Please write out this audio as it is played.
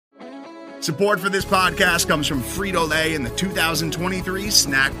Support for this podcast comes from Frito-Lay and the 2023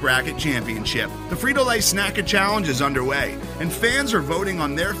 Snack Bracket Championship. The Frito-Lay Snack Challenge is underway, and fans are voting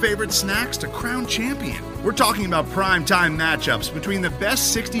on their favorite snacks to crown champion. We're talking about prime-time matchups between the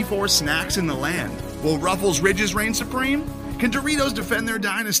best 64 snacks in the land. Will Ruffles Ridges reign supreme? Can Doritos defend their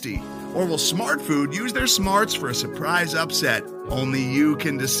dynasty? Or will Smart Food use their smarts for a surprise upset? Only you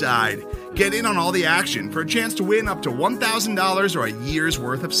can decide. Get in on all the action for a chance to win up to $1,000 or a year's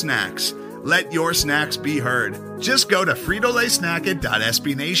worth of snacks. Let your snacks be heard. Just go to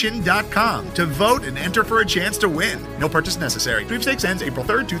fritolaysnacket.sbnation.com to vote and enter for a chance to win. No purchase necessary. Sweepstakes ends April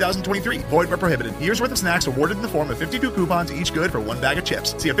 3rd, 2023. Void where prohibited. Year's worth of snacks awarded in the form of 52 coupons, each good for one bag of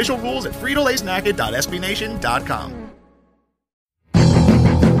chips. See official rules at fritolaysnacket.sbnation.com.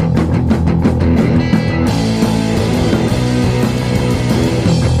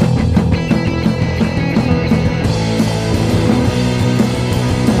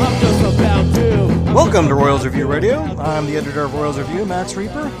 Welcome to Royals Review Radio. I'm the editor of Royals Review, Max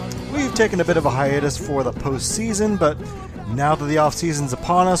Reaper. We've taken a bit of a hiatus for the postseason, but now that the off-season's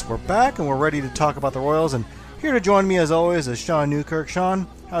upon us, we're back and we're ready to talk about the Royals. And here to join me, as always, is Sean Newkirk. Sean,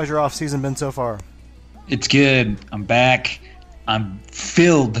 how's your off-season been so far? It's good. I'm back. I'm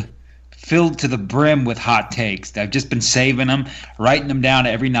filled to the brim with hot takes. I've just been saving them, writing them down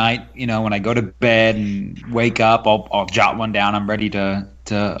every night. You know, when I go to bed and wake up, I'll jot one down. I'm ready to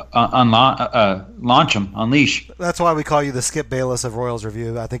launch them, unleash. That's why we call you the Skip Bayless of Royals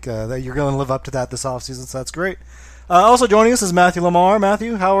Review. I think that you're going to live up to that this offseason, so that's great. Also joining us is Matthew Lamar.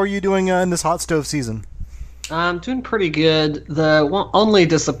 Matthew, how are you doing in this hot stove season? I'm doing pretty good. The only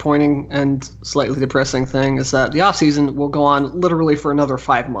disappointing and slightly depressing thing is that the offseason will go on literally for another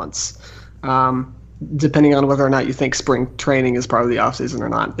 5 months, depending on whether or not you think spring training is part of the offseason or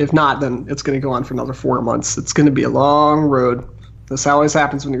not. If not, then it's going to go on for another 4 months. It's going to be a long road. This always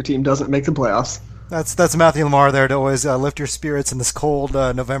happens when your team doesn't make the playoffs. That's Matthew Lamar there to always lift your spirits in this cold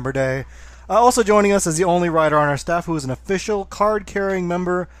November day. Also joining us is the only writer on our staff who is an official card-carrying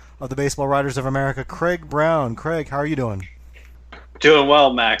member of the Baseball Writers of America, Craig Brown. Craig, how are you doing? Doing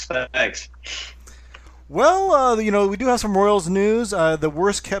well, Max. Thanks. Well, we do have some Royals news. The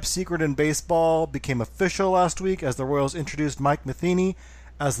worst-kept secret in baseball became official last week as the Royals introduced Mike Matheny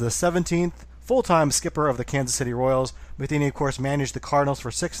as the 17th full-time skipper of the Kansas City Royals. Matheny, of course, managed the Cardinals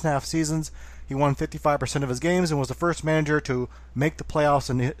for 6.5 seasons. He won 55% of his games and was the first manager to make the playoffs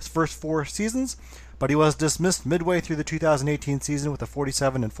in his first 4 seasons. But he was dismissed midway through the 2018 season with a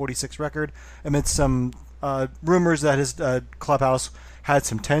 47-46 record amidst some rumors that his clubhouse had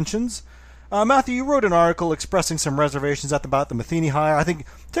some tensions. Matthew, you wrote an article expressing some reservations about the Matheny hire. I think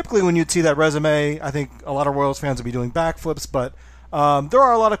typically when you'd see that resume, I think a lot of Royals fans would be doing backflips, but there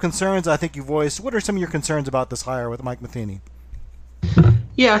are a lot of concerns I think you voiced. What are some of your concerns about this hire with Mike Matheny?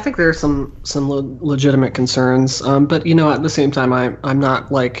 Yeah, I think there are some legitimate concerns, but at the same time, I'm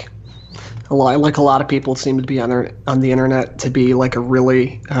not like a lot of people seem to be on the internet to be like a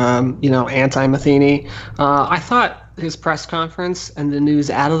really anti-Matheny. I thought his press conference and the news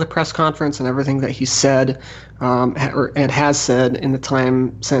out of the press conference and everything that he said and has said in the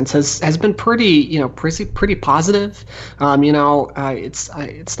time since has been pretty positive.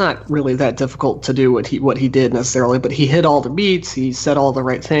 It's not really that difficult to do what he did necessarily, but he hit all the beats, he said all the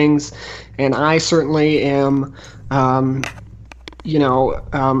right things, and I certainly am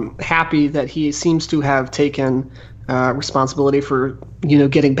happy that he seems to have taken responsibility for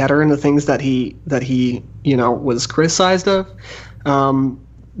getting better in the things that he was criticized of. One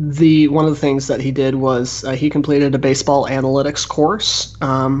of the things that he did was he completed a baseball analytics course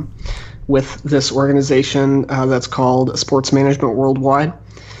with this organization that's called Sports Management Worldwide.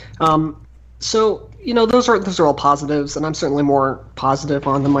 So those are all positives, and I'm certainly more positive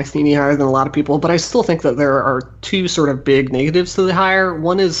on the Matheny hire than a lot of people. But I still think that there are 2 sort of big negatives to the hire.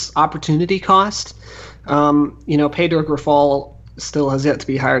 One is opportunity cost. Pedro Grifol still has yet to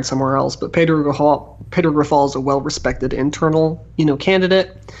be hired somewhere else, but Pedro Grifol is a well-respected internal,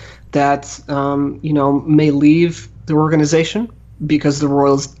 candidate that, may leave the organization because the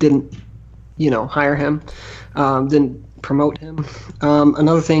Royals didn't, hire him, didn't promote him.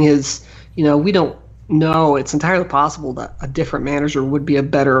 Another thing is, we don't know. It's entirely possible that a different manager would be a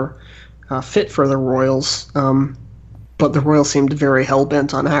better fit for the Royals. But the Royals seemed very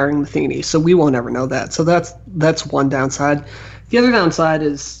hell-bent on hiring Matheny, so we won't ever know that. So that's one downside. The other downside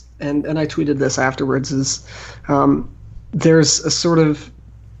is, and I tweeted this afterwards, is there's a sort of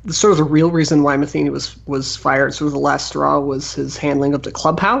the real reason why Matheny was fired, sort of the last straw, was his handling of the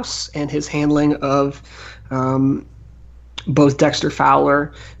clubhouse and his handling of both Dexter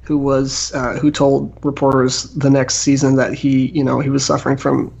Fowler, who told reporters the next season that he was suffering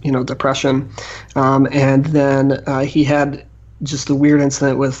from depression, and then he had just the weird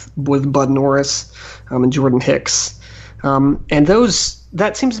incident with Bud Norris and Jordan Hicks, and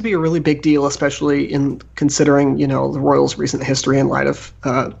that seems to be a really big deal, especially in considering the Royals' recent history in light of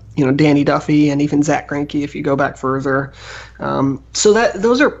Danny Duffy and even Zach Greinke if you go back further. So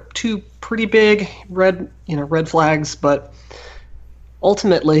those are two pretty big red flags, but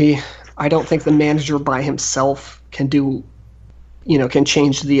ultimately, I don't think the manager by himself can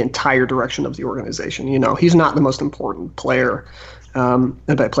change the entire direction of the organization. He's not the most important player. And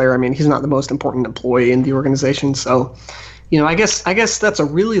by player, I mean he's not the most important employee in the organization. So, I guess that's a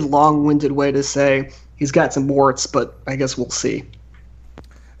really long-winded way to say he's got some warts, but I guess we'll see.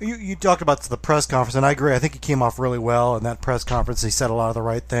 You talked about the press conference, and I agree. I think he came off really well in that press conference. He said a lot of the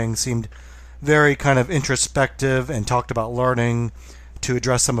right things, seemed very kind of introspective, and talked about learning to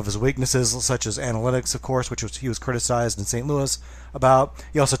address some of his weaknesses, such as analytics, of course, he was criticized in St. Louis about.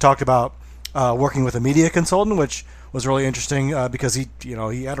 He also talked about working with a media consultant, which was really interesting because he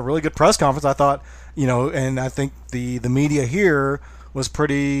had a really good press conference, I thought, and I think the media here was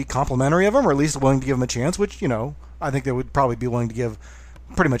pretty complimentary of him, or at least willing to give him a chance, which, I think they would probably be willing to give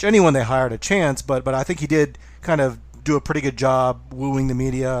pretty much anyone they hired a chance, but I think he did kind of do a pretty good job wooing the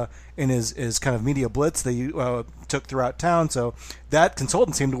media in his kind of media blitz that he took throughout town. So that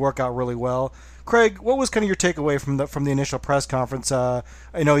consultant seemed to work out really well. Craig, what was kind of your takeaway from the initial press conference? I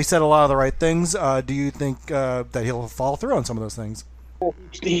know he said a lot of the right things. Do you think that he'll follow through on some of those things?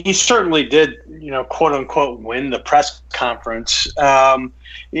 He certainly did, quote unquote, win the press conference. And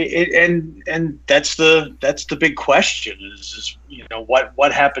that's the big question is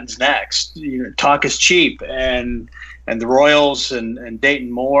what happens next? Talk is cheap, and the Royals and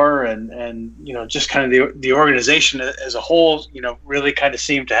Dayton Moore and just kind of the organization as a whole, really kind of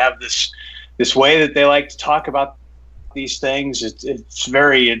seem to have this way that they like to talk about these things. It's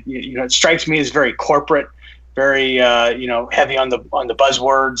very, it strikes me as very corporate, very heavy on the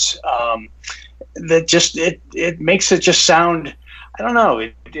buzzwords. That just it makes it just sound, I don't know.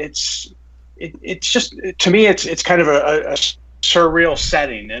 It's just, to me it's kind of a surreal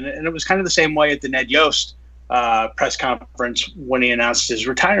setting, and it was kind of the same way at the Ned Yost press conference when he announced his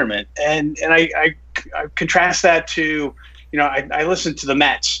retirement, and I contrast that to I listened to the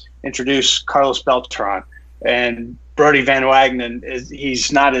Mets introduce Carlos Beltran, and Brody Van Wagenen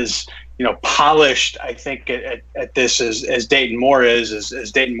he's not as polished, I think, at this as Dayton Moore is,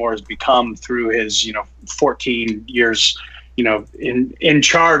 as Dayton Moore has become through his 14 years in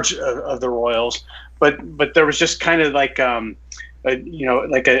charge of the Royals, but there was just kind of like a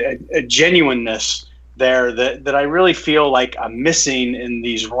genuineness there that I really feel like I'm missing in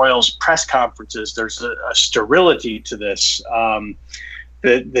these Royals press conferences. There's a sterility to this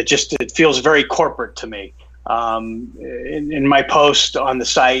that just, it feels very corporate to me. In my post on the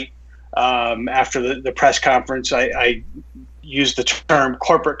site after the press conference, I used the term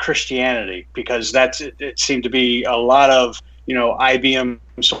corporate Christianity because it seemed to be a lot of IBM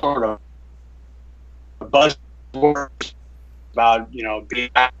sort of buzzwords about being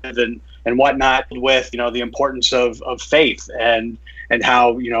active and whatnot, with the importance of faith and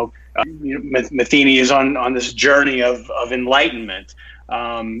how Matheny is on this journey of enlightenment.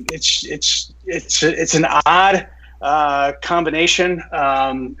 It's an odd combination,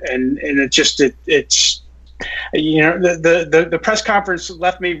 and it's the press conference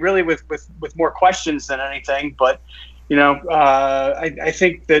left me really with more questions than anything. But I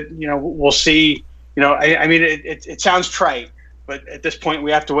think that we'll see. I mean, it sounds trite, but at this point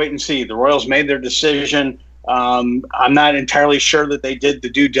we have to wait and see. The Royals made their decision. I'm not entirely sure that they did the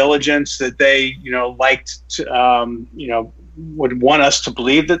due diligence that they liked to, would want us to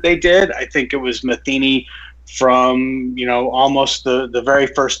believe that they did. I think it was Matheny from almost the very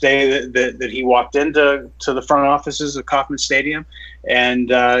first day that he walked into the front offices of Kauffman Stadium,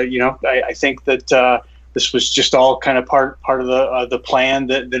 and I think that this was just all kind of part of the plan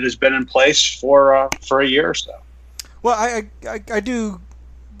that has been in place for a year or so. Well, I do,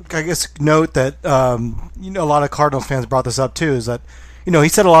 I guess, note that a lot of Cardinals fans brought this up too. Is that he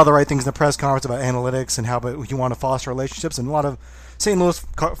said a lot of the right things in the press conference about analytics and how you want to foster relationships, and a lot of St. Louis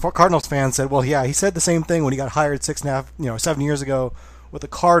Cardinals fans said, well, yeah, he said the same thing when he got hired 7 years ago with the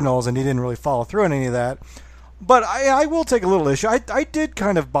Cardinals, and he didn't really follow through on any of that. But I will take a little issue. I did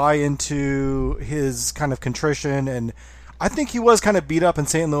kind of buy into his kind of contrition, and I think he was kind of beat up in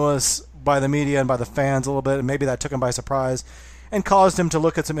St. Louis by the media and by the fans a little bit, and maybe that took him by surprise and caused him to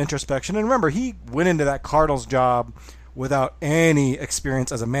look at some introspection. And remember, he went into that Cardinals job without any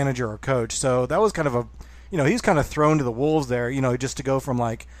experience as a manager or coach, so that was kind of he's kind of thrown to the wolves there, just to go from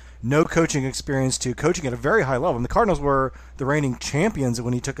like no coaching experience to coaching at a very high level. And the Cardinals were the reigning champions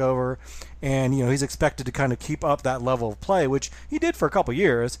when he took over, and he's expected to kind of keep up that level of play, which he did for a couple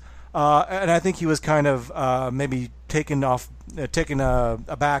years. And I think he was kind of maybe taken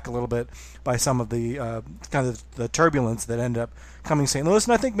aback a little bit by some of the kind of the turbulence that ended up coming to St. Louis,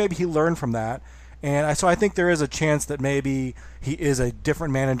 and I think maybe he learned from that. And so I think there is a chance that maybe he is a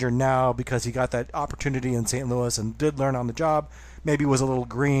different manager now because he got that opportunity in St. Louis and did learn on the job. Maybe was a little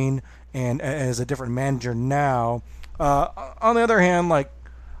green and is a different manager now. On the other hand, like,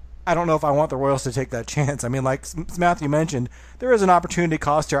 I don't know if I want the Royals to take that chance. I mean, like Matthew mentioned, there is an opportunity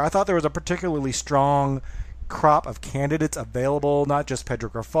cost here. I thought there was a particularly strong crop of candidates available, not just Pedro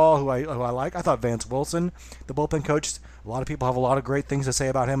Grifol, who I like. I thought Vance Wilson, the bullpen coach, a lot of people have a lot of great things to say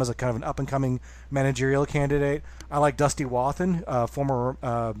about him as a kind of an up-and-coming managerial candidate. I like Dusty Wathan,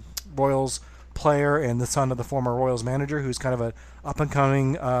 former Royals player and the son of the former Royals manager, who's kind of an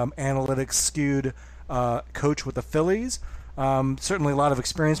up-and-coming analytics-skewed coach with the Phillies. Certainly a lot of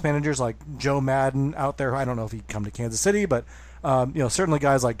experienced managers like Joe Madden out there. I don't know if he'd come to Kansas City, but certainly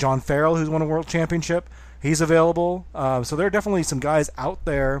guys like John Farrell, who's won a world championship, he's available. So there are definitely some guys out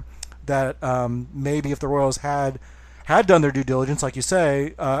there that maybe if the Royals had done their due diligence, like you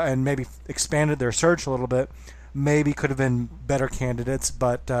say, and maybe expanded their search a little bit, maybe could have been better candidates.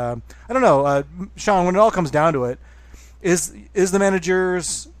 But I don't know, Sean. When it all comes down to it, is the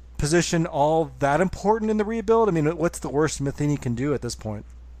manager's position all that important in the rebuild? I mean, what's the worst Matheny can do at this point?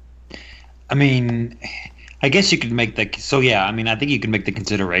 I mean, I guess you could make the I think you can make the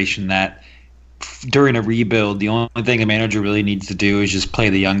consideration that during a rebuild, the only thing a manager really needs to do is just play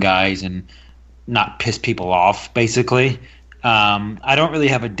the young guys and not piss people off, basically. I don't really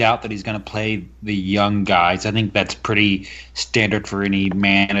have a doubt that he's going to play the young guys. I think that's pretty standard for any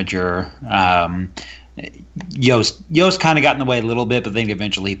manager. Yost kind of got in the way a little bit, but I think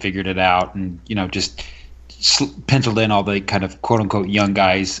eventually he figured it out and, just penciled in all the kind of quote-unquote young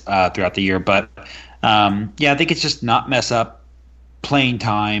guys throughout the year. But, I think it's just not mess up playing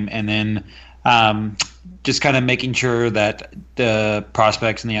time and then just kind of making sure that the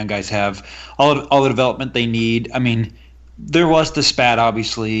prospects and the young guys have all the development they need. I mean, there was the spat,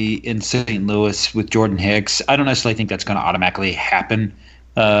 obviously, in St. Louis with Jordan Hicks. I don't necessarily think that's going to automatically happen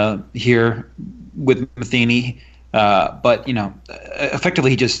here with Matheny. But,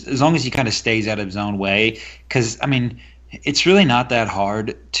 effectively, as long as he kind of stays out of his own way, because, I mean, it's really not that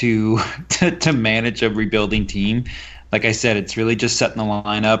hard to manage a rebuilding team. Like I said, it's really just setting the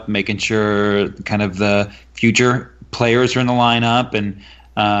lineup, making sure kind of the future players are in the lineup, and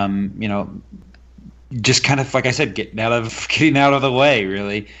just kind of, like I said, getting out of the way.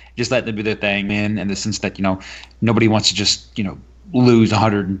 Really, just letting them do their thing, in the sense that nobody wants to just lose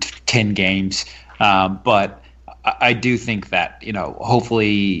 110 games. But I do think that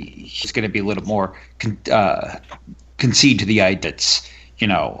hopefully he's going to be a little more concede to the idea that's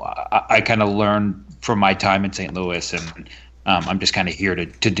I kind of learned from my time in St. Louis, and I'm just kind of here to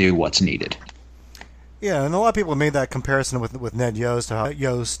do what's needed. Yeah, and a lot of people made that comparison with Ned Yost. How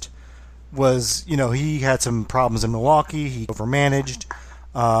Yost was, he had some problems in Milwaukee. He overmanaged.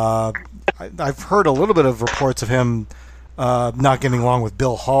 I've heard a little bit of reports of him not getting along with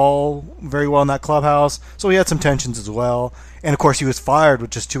Bill Hall very well in that clubhouse. So he had some tensions as well. And, of course, he was fired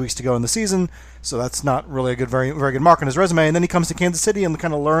with just 2 weeks to go in the season. So that's not really a very good mark on his resume. And then he comes to Kansas City and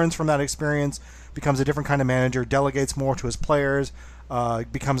kind of learns from that experience, becomes a different kind of manager, delegates more to his players,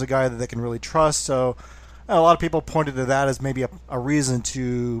 becomes a guy that they can really trust. So a lot of people pointed to that as maybe a reason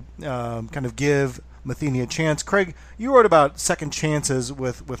to kind of give Matheny a chance. Craig, you wrote about second chances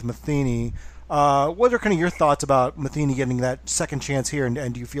with Matheny. What are kind of your thoughts about Matheny getting that second chance here,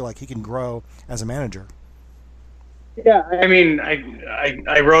 and do you feel like he can grow as a manager? Yeah, I mean,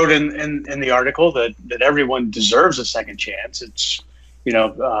 I wrote in the article that everyone deserves a second chance. It's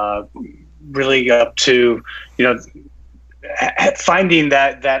really up to finding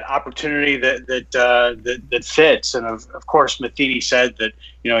that opportunity that fits. And of course, Matheny said that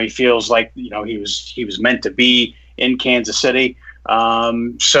he feels like he was meant to be in Kansas City.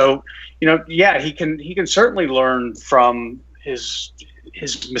 So he can certainly learn from his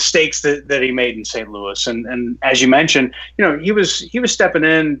mistakes that he made in St. Louis, and as you mentioned, he was stepping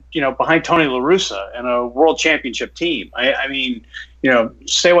in, behind Tony La Russa and a world championship team. I mean,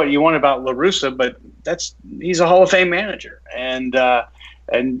 say what you want about La Russa, but he's a Hall of Fame manager, and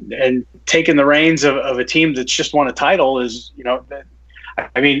taking the reins of a team that's just won a title is,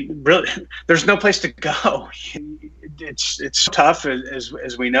 I mean, really, there's no place to go. It's tough,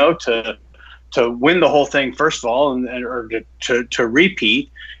 as we know, to win the whole thing first of all, or to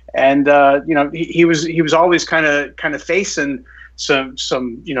repeat, And he was always kind of facing some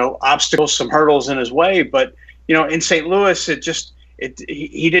obstacles, some hurdles in his way. But in St. Louis,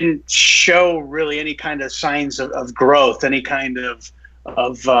 he didn't show really any kind of signs of growth, any kind of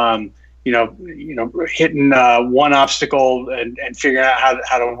hitting one obstacle and figuring out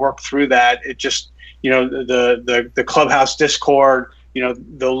how to work through that. It just, the clubhouse discord,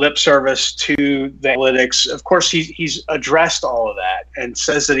 the lip service to the analytics. Of course, he's addressed all of that and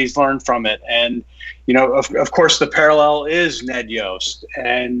says that he's learned from it. And, of course, the parallel is Ned Yost,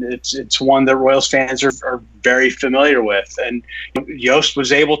 and it's one that Royals fans are very familiar with. And Yost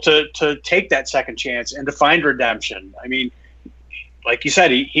was able to take that second chance and to find redemption. I mean, like you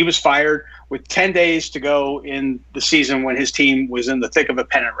said, he was fired with 10 days to go in the season when his team was in the thick of a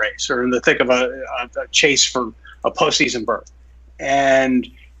pennant race or in the thick of a chase for a postseason berth. And,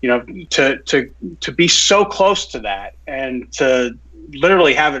 to be so close to that and to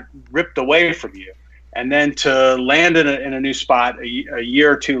literally have it ripped away from you, and then to land in a new spot a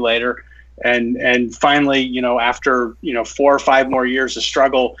year or two later, and finally, after 4 or 5 more years of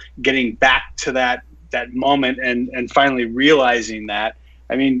struggle, getting back to that moment and finally realizing that,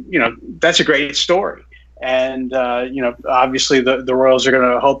 I mean, that's a great story. And obviously the Royals are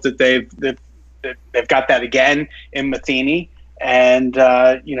going to hope that they've got that again in Matheny. And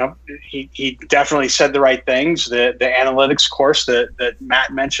he definitely said the right things. The analytics course that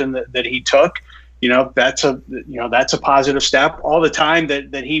Matt mentioned that he took, that's a positive step. All the time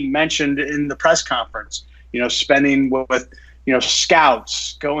that he mentioned in the press conference, spending with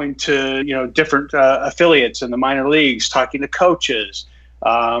scouts, going to different affiliates in the minor leagues, talking to coaches,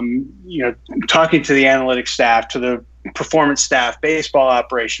 talking to the analytics staff, to the performance staff, baseball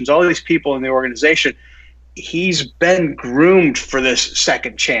operations, all these people in the organization. He's been groomed for this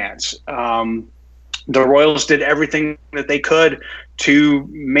second chance. The Royals did everything that they could to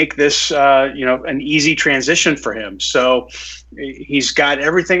make this, an easy transition for him. So he's got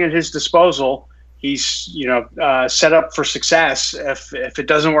everything at his disposal. He's, set up for success. If it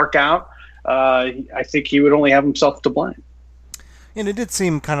doesn't work out, I think he would only have himself to blame. And it did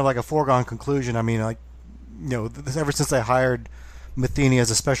seem kind of like a foregone conclusion. I mean, ever since they hired Matheny as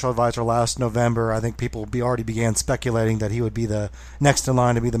a special advisor last November, I think people already began speculating that he would be the next in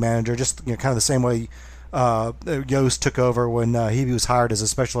line to be the manager, just kind of the same way Yost took over when he was hired as a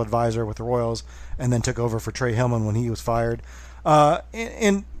special advisor with the Royals and then took over for Trey Hillman when he was fired.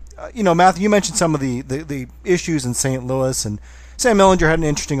 Matthew, you mentioned some of the issues in St. Louis, and Sam Mellinger had an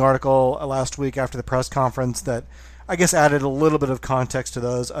interesting article last week after the press conference that I guess added a little bit of context to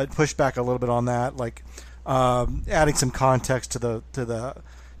those. I'd push back a little bit on that, adding some context to the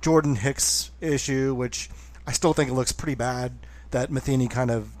Jordan Hicks issue, which I still think it looks pretty bad that Matheny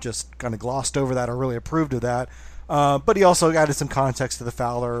kind of glossed over that or really approved of that. But he also added some context to the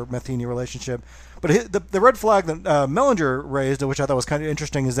Fowler-Matheny relationship. But the red flag that Mellinger raised, which I thought was kind of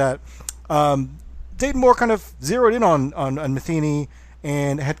interesting, is that Dayton Moore kind of zeroed in on Matheny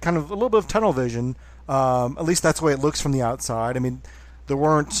and had kind of a little bit of tunnel vision. At least that's the way it looks from the outside. I mean, there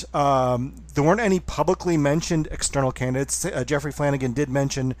weren't any publicly mentioned external candidates. Jeffrey Flanagan did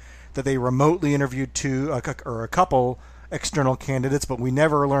mention that they remotely interviewed a couple external candidates, but we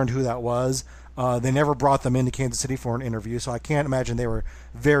never learned who that was. They never brought them into Kansas City for an interview, so I can't imagine they were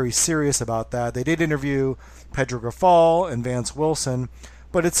very serious about that. They did interview Pedro Grifol and Vance Wilson,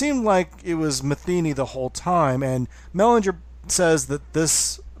 but it seemed like it was Matheny the whole time, and Mellinger says that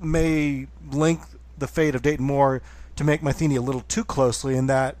this may link the fate of Dayton Moore to make Matheny a little too closely, in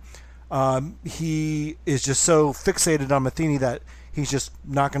that he is just so fixated on Matheny that he's just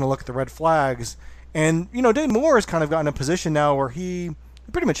not going to look at the red flags. And, Dayton Moore has kind of gotten a position now where he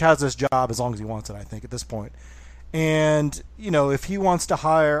pretty much has this job as long as he wants it, I think, at this point. And, if he wants to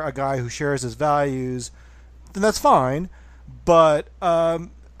hire a guy who shares his values, then that's fine. But I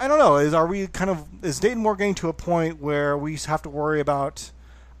don't know. Is Dayton Moore getting to a point where we have to worry about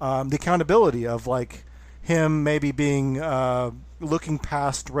the accountability of him maybe being looking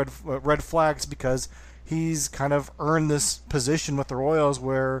past red flags because he's kind of earned this position with the Royals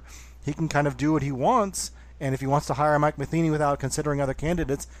where he can kind of do what he wants, and if he wants to hire Mike Matheny without considering other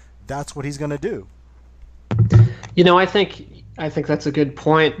candidates, that's what he's going to do. I think that's a good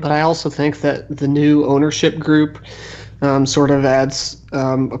point, but I also think that the new ownership group sort of adds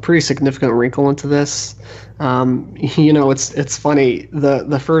a pretty significant wrinkle into this. It's funny.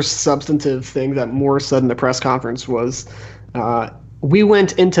 The first substantive thing that Moore said in the press conference was, we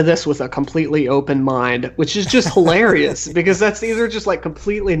went into this with a completely open mind, which is just hilarious because that's either just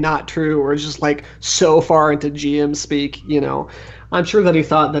completely not true or just so far into GM speak. I'm sure that he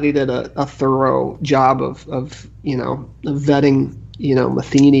thought that he did a thorough job of vetting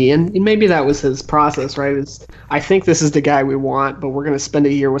Matheny, and maybe that was his process, right? I think this is the guy we want, but we're going to spend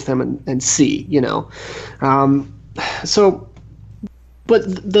a year with him and see, So, but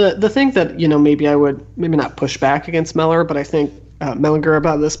the thing that, maybe I would maybe not push back against Meller, but I think Mellinger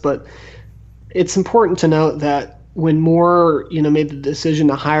about this, but it's important to note that when Moore, made the decision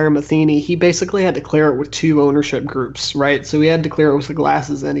to hire Matheny, he basically had to clear it with two ownership groups, right? So he had to clear it with the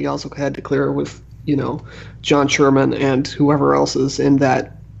Glasses, and he also had to clear it with, John Sherman and whoever else is in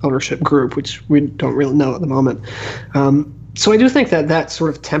that ownership group, which we don't really know at the moment. So I do think that sort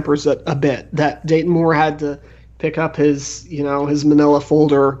of tempers it a bit, that Dayton Moore had to pick up his manila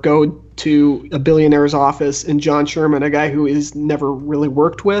folder, go to a billionaire's office, and John Sherman, a guy who he's never really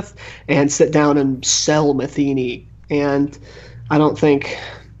worked with, and sit down and sell Matheny. And I don't think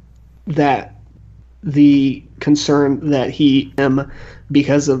that the concern that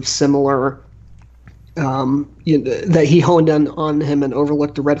because of similar that he honed in on him and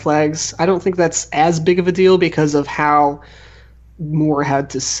overlooked the red flags, I don't think that's as big of a deal because of how Moore had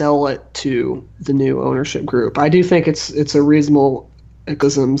to sell it to the new ownership group. I do think it's a reasonable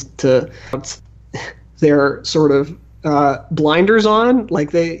criticism to their sort of blinders on,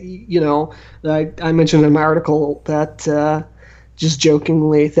 like they, I mentioned in my article that just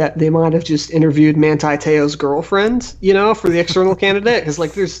jokingly that they might have just interviewed Manti Te'o's girlfriend, for the external candidate, because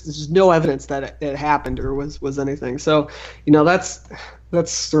like there's no evidence that it happened or was anything. So,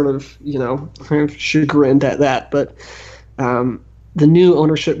 that's sort of I'm chagrined at that, but the new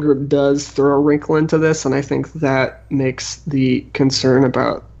ownership group does throw a wrinkle into this, and I think that makes the concern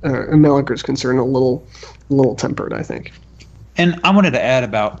about Mellinger's concern a little tempered, I think. And I wanted to add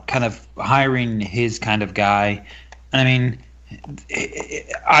about kind of hiring his kind of guy. I mean,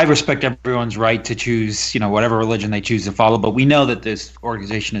 I respect everyone's right to choose, whatever religion they choose to follow, but we know that this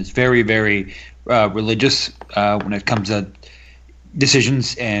organization is very, very religious when it comes to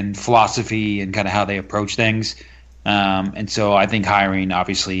decisions and philosophy and kind of how they approach things. And so I think hiring,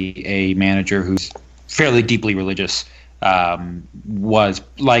 obviously, a manager who's fairly deeply religious was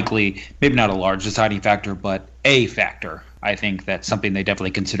likely, maybe not a large deciding factor, but a factor. I think that's something they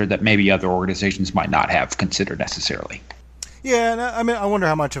definitely considered that maybe other organizations might not have considered necessarily. Yeah, and I wonder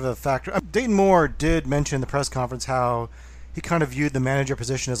how much of a factor. Dayton Moore did mention in the press conference how he kind of viewed the manager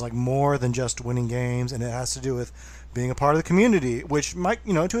position as like more than just winning games, and it has to do with being a part of the community, which Mike,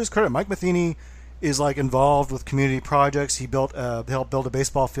 to his credit, Mike Matheny is like involved with community projects. He helped build a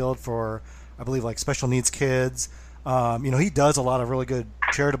baseball field for, I believe, like special needs kids. He does a lot of really good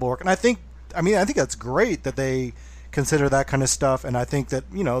charitable work, and I think that's great that they consider that kind of stuff. And I think that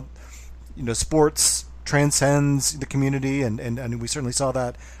sports transcends the community, and we certainly saw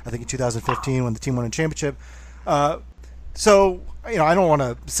that, I think, in 2015 when the team won a championship. So I don't want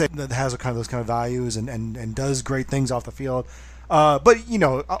to say that it has those kind of values and does great things off the field. But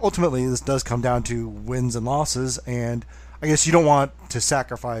ultimately this does come down to wins and losses, and I guess you don't want to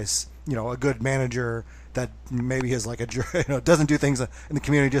sacrifice, a good manager that maybe is like doesn't do things in the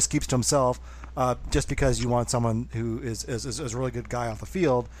community, just keeps to himself, just because you want someone who is a really good guy off the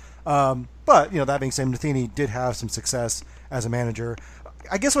field. But that being said, Matheny did have some success as a manager.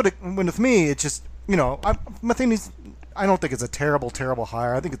 I guess with me, it's just Matheny's. I don't think it's a terrible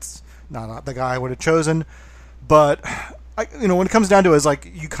hire. I think it's not the guy I would have chosen, but when it comes down to it, it's like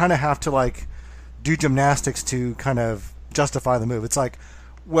you kind of have to do gymnastics to kind of justify the move. It's like,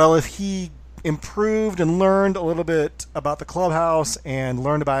 well, if he improved and learned a little bit about the clubhouse and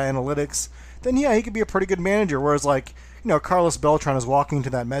learned about analytics, then yeah, he could be a pretty good manager. Whereas Carlos Beltran is walking into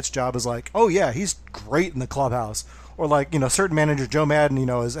that Mets job is like, oh yeah, he's great in the clubhouse. Or certain managers, Joe Madden,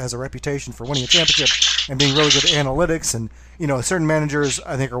 has a reputation for winning a championship and being really good at analytics. And, certain managers,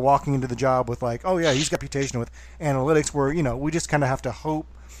 I think, are walking into the job with oh yeah, he's got a reputation with analytics, where, we just kind of have to hope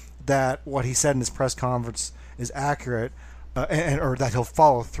that what he said in his press conference is accurate, or that he'll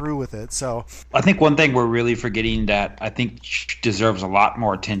follow through with it. So I think one thing we're really forgetting that I think deserves a lot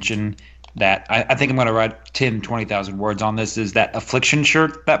more attention, that I think I'm going to write 10, 20,000 words on this, is that affliction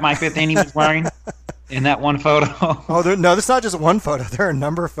shirt that Mike Matheny was wearing in that one photo. Oh, no, there's not just one photo. There are a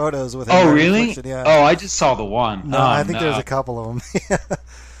number of photos with him. Oh, really? Affliction, yeah. Oh, I just saw the one. No, I think there's a couple of them.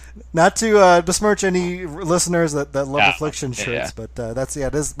 Not to besmirch any listeners that love affliction shirts, but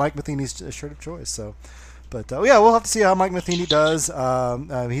it is Mike Matheny's shirt of choice. So, but yeah, we'll have to see how Mike Matheny does.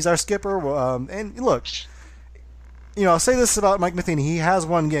 He's our skipper, and look, I'll say this about Mike Matheny: he has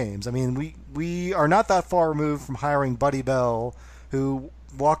won games. I mean, we are not that far removed from hiring Buddy Bell, who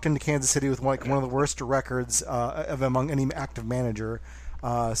walked into Kansas City with one of the worst records of among any active manager.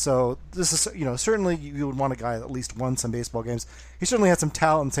 So this is, certainly you would want a guy that at least won some baseball games. He certainly had some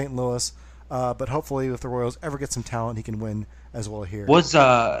talent in St. Louis. But hopefully, if the Royals ever get some talent, he can win as well here. Was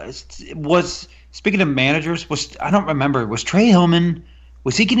speaking of managers, I don't remember. Was Trey Hillman?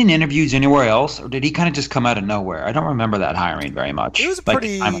 Was he getting interviews anywhere else, or did he kind of just come out of nowhere? I don't remember that hiring very much. It was a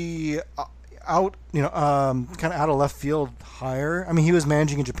pretty out, kind of out of left field hire. I mean, he was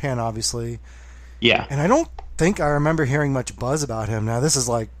managing in Japan, obviously. Yeah. And I don't think I remember hearing much buzz about him. Now, this is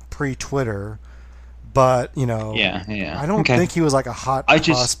like pre-Twitter, but, Yeah. I don't think he was like a hot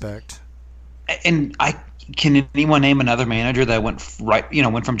prospect. Can anyone name another manager that went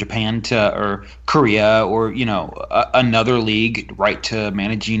from Japan to or Korea or another league right to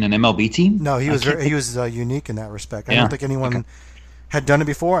managing an MLB team? No, he was unique in that respect. I don't think anyone had done it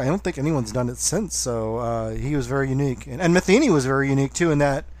before. I don't think anyone's done it since. So he was very unique, and Matheny was very unique too in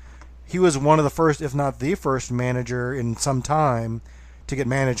that he was one of the first, if not the first, manager in some time to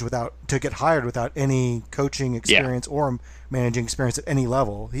get hired without any coaching experience or managing experience at any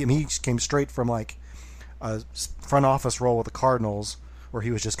level. He came straight from like a front office role with the Cardinals, where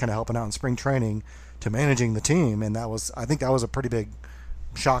he was just kind of helping out in spring training, to managing the team, and I think that was a pretty big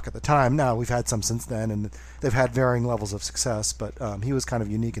shock at the time. Now we've had some since then, and they've had varying levels of success, but he was kind of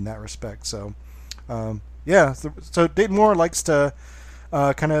unique in that respect. So, so Dayton Moore likes to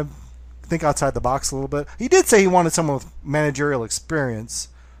kind of think outside the box a little bit. He did say he wanted someone with managerial experience,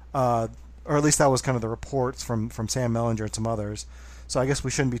 or at least that was kind of the reports from Sam Mellinger and some others. So I guess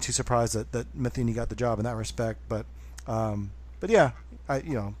we shouldn't be too surprised that Matheny got the job in that respect. But yeah, I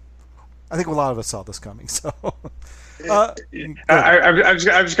think a lot of us saw this coming. So I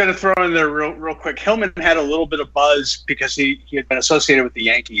was going to throw in there real quick. Hillman had a little bit of buzz because he had been associated with the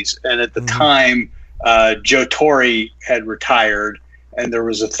Yankees, and at the time, Joe Torre had retired, and there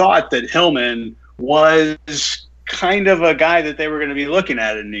was a thought that Hillman was kind of a guy that they were going to be looking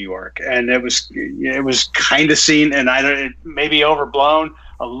at in New York, and it was kind of seen, and it may be overblown,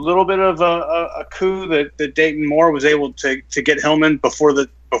 a little bit of a coup that Dayton Moore was able to get Hillman before the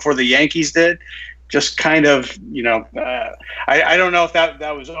Yankees did. Just kind of, I don't know if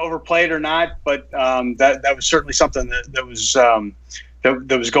that was overplayed or not, but that was certainly something that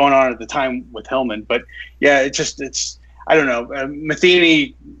was going on at the time with Hillman. But yeah, it's I don't know,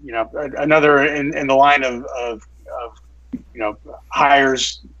 Matheny, another in the line of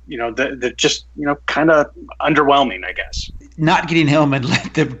hires, that just, kind of underwhelming, I guess. Not getting Hillman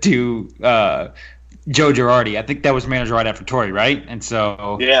led them to Joe Girardi. I think that was manager right after Torrey, right? And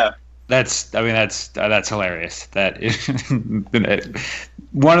so yeah, that's hilarious. That is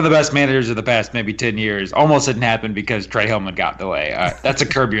one of the best managers of the past maybe 10 years almost didn't happen because Trey Hillman got in the way. That's a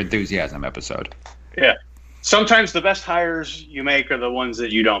Curb Your Enthusiasm episode. Yeah. Sometimes the best hires you make are the ones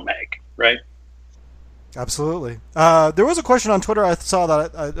that you don't make, right? Absolutely. There was a question on Twitter I saw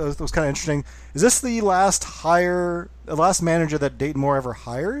that was kind of interesting. Is this the last manager that Dayton Moore ever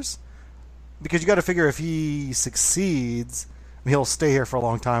hires? Because you got to figure if he succeeds, he'll stay here for a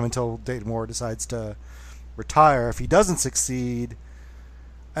long time until Dayton Moore decides to retire. If he doesn't succeed,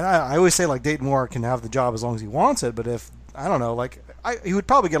 and I always say like Dayton Moore can have the job as long as he wants it, but if I don't know, he would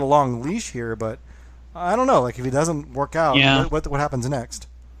probably get a long leash here, but I don't know, if he doesn't work out, what happens next?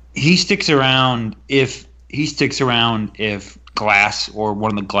 He sticks around if Glass or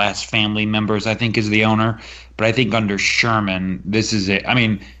one of the Glass family members, I think, is the owner. But I think under Sherman, this is it. I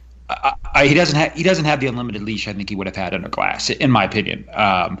mean, he doesn't have the unlimited leash I think he would have had under Glass, in my opinion.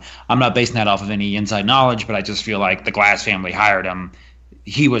 I'm not basing that off of any inside knowledge, but I just feel like the Glass family hired him.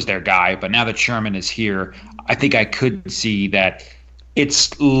 He was their guy. But now that Sherman is here, I think I could see that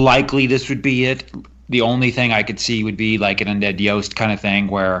it's likely this would be it. The only thing I could see would be like an Ned Yost kind of thing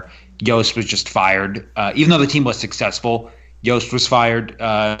where Yost was just fired. Even though the team was successful, Yost was fired,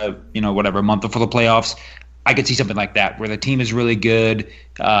 a month before the playoffs. I could see something like that where the team is really good,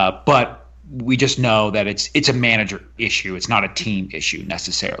 but we just know that it's a manager issue. It's not a team issue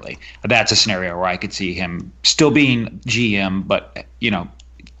necessarily. That's a scenario where I could see him still being GM, but,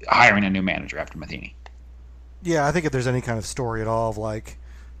 hiring a new manager after Matheny. Yeah, I think if there's any kind of story at all of like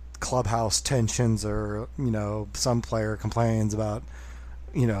clubhouse tensions or, some player complains about,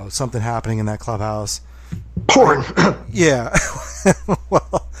 something happening in that clubhouse. Porn. Yeah.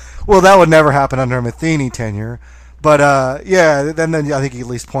 well, that would never happen under a Matheny tenure. But, then I think you at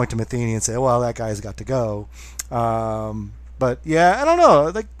least point to Matheny and say, well, that guy's got to go. But, yeah, I don't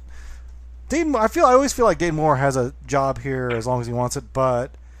know. Like, Dayton, I always feel like Dayton Moore has a job here as long as he wants it, but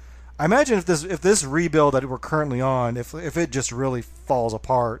I imagine if this rebuild that we're currently on, if it just really falls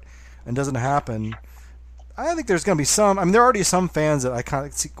apart and doesn't happen, I think there's going to be some. I mean, there are already some fans that I kind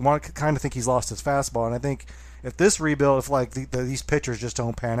of think he's lost his fastball, and I think if this rebuild, if like these pitchers just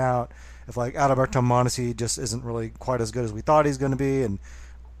don't pan out, if like Adalberto Mondesi just isn't really quite as good as we thought he's going to be, and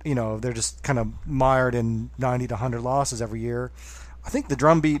they're just kind of mired in 90 to 100 losses every year. I think the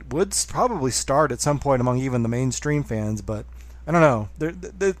drumbeat would probably start at some point among even the mainstream fans, but I don't know.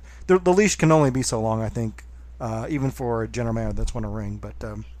 The leash can only be so long, I think, even for a general manager that's won a ring. But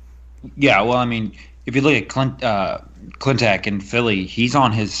yeah, well, I mean, if you look at Clintack in Philly, he's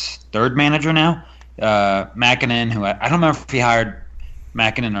on his third manager now. Makinen, who I don't remember if he hired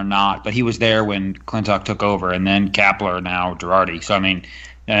Makinen or not, but he was there when Clintock took over, and then Kapler, now Girardi. So I mean,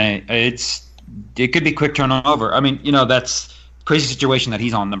 it could be quick turnover. I mean, that's a crazy situation that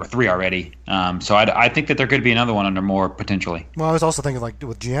he's on number 3 already. So I think that there could be another one under Moore potentially. Well, I was also thinking like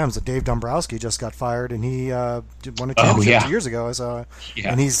with GMs that Dave Dombrowski just got fired, and he won a championship 2 years ago. So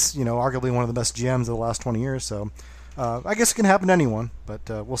and he's arguably one of the best GMs of the last 20 years. So. I guess it can happen to anyone, but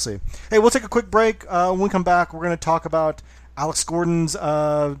we'll see. Hey, we'll take a quick break. When we come back, we're going to talk about Alex Gordon's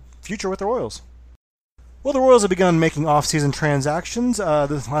future with the Royals. Well, the Royals have begun making off-season transactions.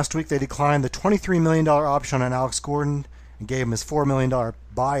 This last week, they declined the $23 million option on Alex Gordon and gave him his $4 million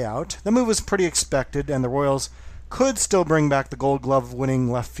buyout. The move was pretty expected, and the Royals could still bring back the Gold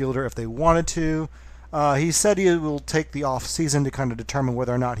Glove-winning left fielder if they wanted to. He said he will take the off-season to kind of determine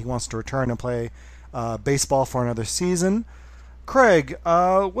whether or not he wants to return and play baseball for another season. Craig,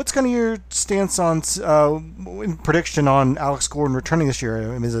 what's kind of your stance on prediction on Alex Gordon returning this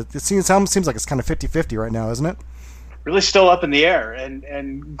year? I mean, it seems like it's kind of 50-50 right now, isn't it? Really still up in the air.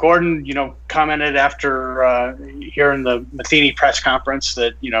 And Gordon, commented after hearing the Matheny press conference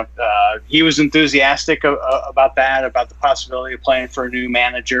that, he was enthusiastic about that, about the possibility of playing for a new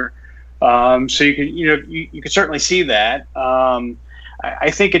manager. So you could certainly see that. I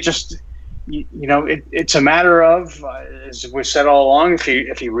think it just, it's a matter of, as we've said all along,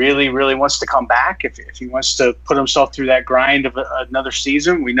 if he really, really wants to come back, if he wants to put himself through that grind of another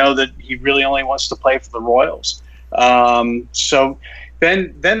season. We know that he really only wants to play for the Royals. So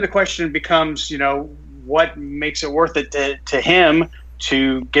then the question becomes, what makes it worth it to him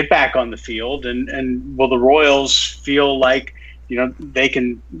to get back on the field, and will the Royals feel like they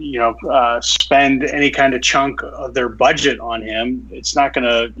can, spend any kind of chunk of their budget on him? It's not going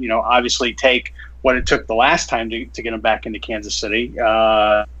to, obviously take what it took the last time to get him back into Kansas City.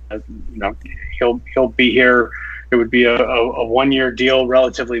 He'll be here. It would be a 1-year deal,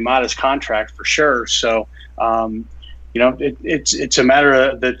 relatively modest contract for sure. So, it's a matter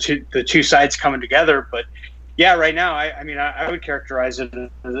of the two sides coming together. But yeah, right now, I would characterize it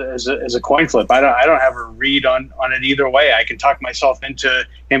as a coin flip. I don't have a read on it either way. I can talk myself into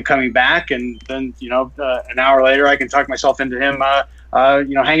him coming back, and then an hour later, I can talk myself into him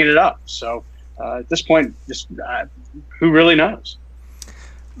hanging it up. So at this point, just who really knows?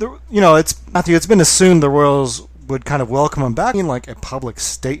 It's Matthew. It's been assumed the Royals would kind of welcome him back, like a public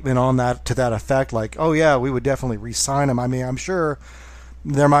statement on that to that effect, like, oh yeah, we would definitely re-sign him. I mean, I'm sure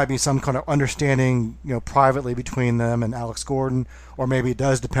there might be some kind of understanding, privately between them and Alex Gordon, or maybe it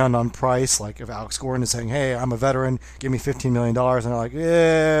does depend on price. Like if Alex Gordon is saying, hey, I'm a veteran, give me $15 million, and they're like,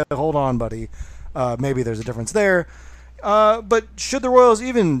 yeah, hold on, buddy. Maybe there's a difference there. But should the Royals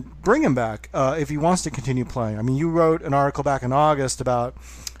even bring him back if he wants to continue playing? I mean, you wrote an article back in August about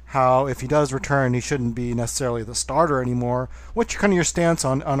how if he does return, he shouldn't be necessarily the starter anymore. What's kind of your stance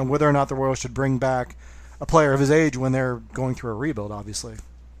on whether or not the Royals should bring back a player of his age when they're going through a rebuild, obviously?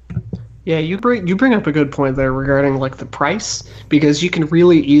 Yeah, you bring up a good point there regarding like the price, because you can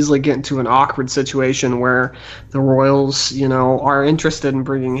really easily get into an awkward situation where the Royals, are interested in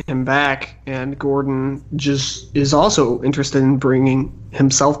bringing him back, and Gordon just is also interested in bringing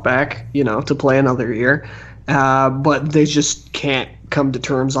himself back, to play another year, but they just can't come to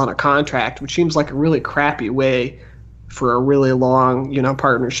terms on a contract, which seems like a really crappy way for a really long,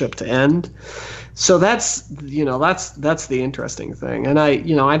 partnership to end. So that's the interesting thing. And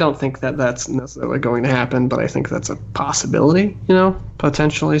I don't think that that's necessarily going to happen, but I think that's a possibility,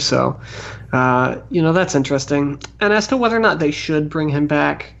 potentially. So, that's interesting. And as to whether or not they should bring him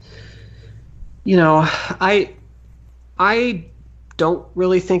back, I don't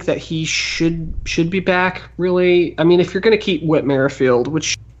really think that he should be back, really. I mean, if you're going to keep Whit Merrifield,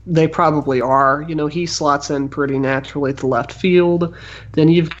 which they probably are, he slots in pretty naturally to left field, then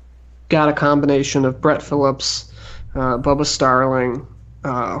you've got a combination of Brett Phillips, Bubba Starling,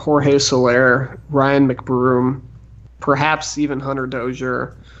 Jorge Soler, Ryan McBroom, perhaps even Hunter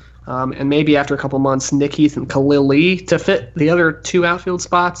Dozier, and maybe after a couple months, Nick Heath and Khalil Lee to fit the other two outfield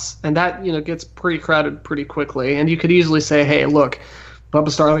spots. And that, gets pretty crowded pretty quickly. And you could easily say, hey, look, Bubba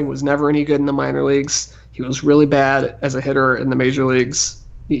Starling was never any good in the minor leagues. He was really bad as a hitter in the major leagues.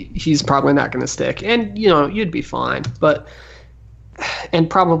 He's probably not going to stick. And, you'd be fine. And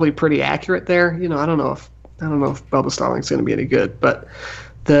probably pretty accurate there. I don't know if Bubba Starling's going to be any good. But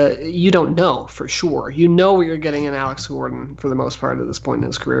you don't know for sure. You know what you're getting in Alex Gordon for the most part at this point in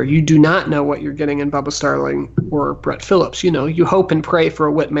his career. You do not know what you're getting in Bubba Starling or Brett Phillips. You hope and pray for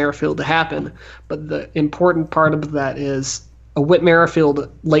a Whit Merrifield to happen, but the important part of that is a Whit Merrifield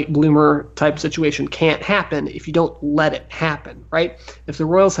late bloomer type situation can't happen if you don't let it happen, right? If the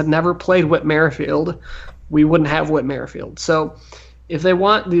Royals had never played Whit Merrifield, we wouldn't have Whit Merrifield. So if they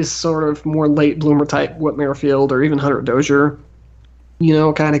want these sort of more late bloomer type Whit Merrifield or even Hunter Dozier,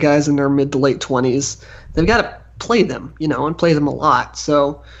 kind of guys in their mid to late 20s, they've got to play them, and play them a lot.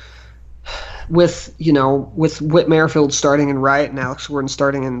 So with Whit Merrifield starting in right and Alex Gordon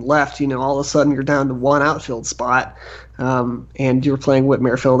starting in left, all of a sudden you're down to one outfield spot, and you're playing Whit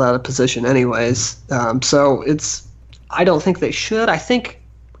Merrifield out of position anyways. So I don't think they should. I think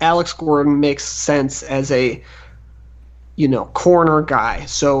Alex Gordon makes sense as a corner guy.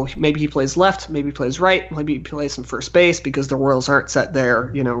 So maybe he plays left, maybe he plays right, maybe he plays some first base because the Royals aren't set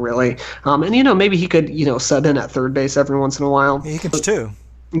there, really. And maybe he could, sub in at third base every once in a while. Yeah, he can too.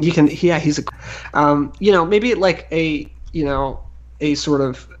 He's maybe like a sort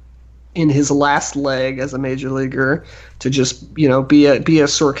of in his last leg as a major leaguer to just, be a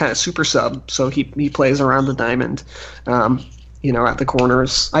sort of kind of super sub. So he plays around the diamond, at the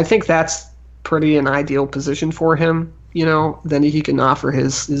corners. I think that's pretty an ideal position for him. Then he can offer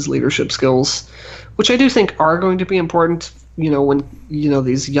his leadership skills, which I do think are going to be important, when,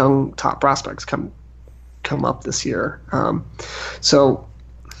 these young top prospects come up this year.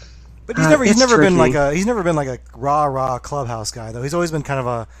 But he's never been like a rah clubhouse guy though. He's always been kind of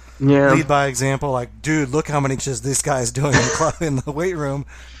a lead by example. Like, dude, look how many just this guy's doing in the weight room.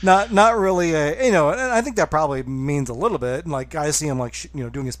 Not really and I think that probably means a little bit. Like, guys see him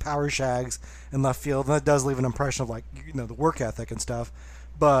doing his power shags in left field, and that does leave an impression of the work ethic and stuff.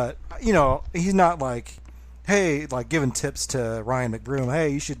 But he's not like, hey, like giving tips to Ryan McBroom. Hey,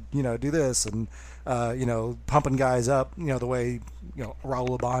 you should do this, and pumping guys up the way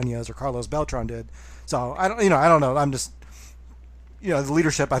Raul Ibanez or Carlos Beltran did. So I don't know. I'm just the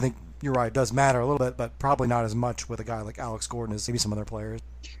leadership, I think you're right, does matter a little bit, but probably not as much with a guy like Alex Gordon as maybe some other players.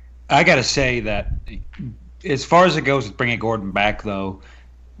 I got to say that as far as it goes with bringing Gordon back, though,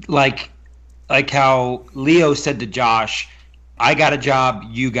 like how Leo said to Josh, I got a job,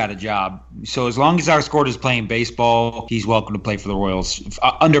 you got a job. So as long as Alex Gordon is playing baseball, he's welcome to play for the Royals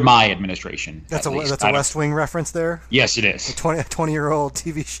under my administration. That's a West Wing reference there? Yes, it is. A 20-year-old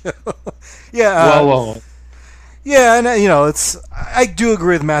TV show. Yeah. Whoa. Yeah, and I do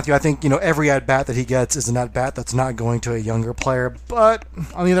agree with Matthew. I think every at bat that he gets is an at bat that's not going to a younger player. But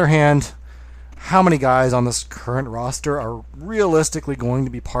on the other hand, how many guys on this current roster are realistically going to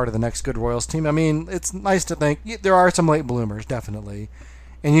be part of the next good Royals team? I mean, it's nice to think there are some late bloomers, definitely,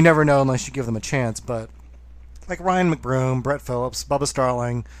 and you never know unless you give them a chance. But like Ryan McBroom, Brett Phillips, Bubba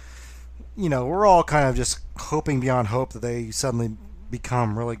Starling, we're all kind of just hoping beyond hope that they suddenly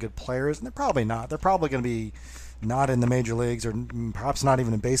become really good players, and they're probably not. They're probably going to be not in the major leagues, or perhaps not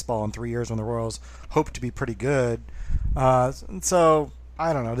even in baseball in 3 years when the Royals hope to be pretty good. And so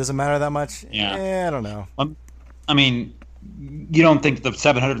I don't know. Does it matter that much? Yeah. I don't know. I mean, you don't think the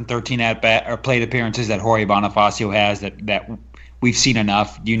 713 at-bat or plate appearances that Jorge Bonifacio has that we've seen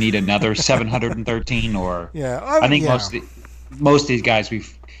enough? You need another 713, or I think most of these guys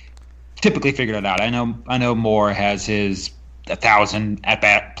we've typically figured it out. I know Moore has his 1,000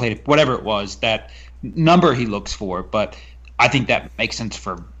 at-bat plate, whatever it was, that number he looks for, but I think that makes sense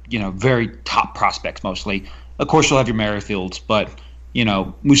for very top prospects mostly. Of course, you'll have your Merrifields, but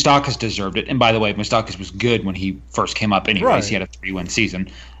Moustakas deserved it. And by the way, Moustakas was good when he first came up anyways. Right. He had a 3-win season.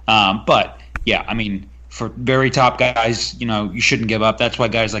 But, yeah, I mean, for very top guys, you shouldn't give up. That's why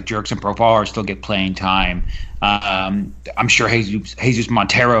guys like Jerks and Profar still get playing time. I'm sure Jesus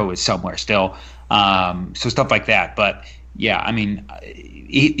Montero is somewhere still. So stuff like that. But, yeah, I mean,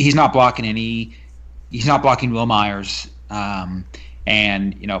 he's not blocking he's not blocking Will Myers. And,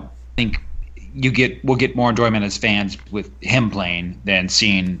 I think we'll get more enjoyment as fans with him playing than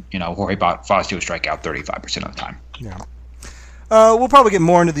seeing Jorge Bonifacio strike out 35% of the time. Yeah. We'll probably get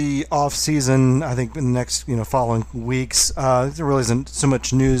more into the off season, I think, in the next following weeks. There really isn't so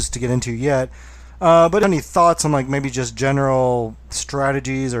much news to get into yet. But any thoughts on maybe just general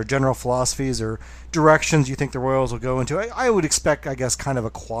strategies or general philosophies or directions you think the Royals will go into? I would expect, I guess, kind of a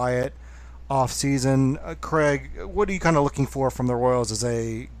quiet off season. Craig, what are you kind of looking for from the Royals as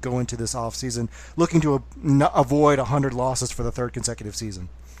they go into this off season, looking to avoid 100 losses for the third consecutive season?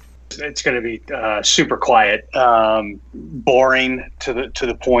 It's going to be super quiet, boring to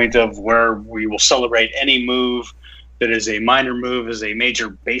the point of where we will celebrate any move that is a minor move as a major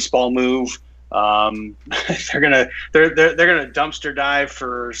baseball move. They're gonna dumpster dive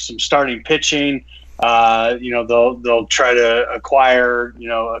for some starting pitching. They'll try to acquire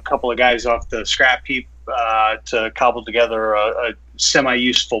a couple of guys off the scrap heap to cobble together a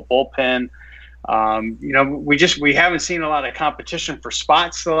semi-useful bullpen. We haven't seen a lot of competition for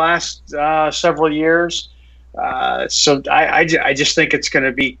spots the last several years. So I just think it's going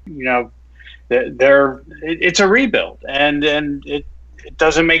to be it's a rebuild, and it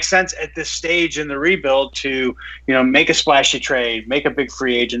doesn't make sense at this stage in the rebuild to make a splashy trade, make a big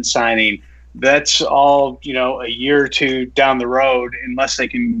free agent signing. That's all a year or two down the road, unless they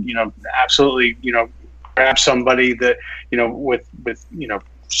can absolutely grab somebody that with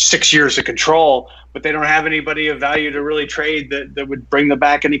 6 years of control, but they don't have anybody of value to really trade that would bring them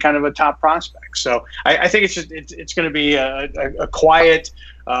back any kind of a top prospect. So I think it's going to be a quiet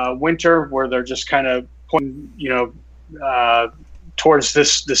winter where they're just kind of pointing towards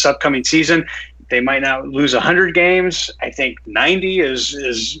this upcoming season. They might not lose 100 games. I think 90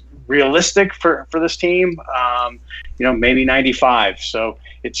 is realistic for this team. Maybe 95. So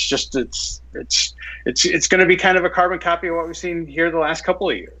it's going to be kind of a carbon copy of what we've seen here the last couple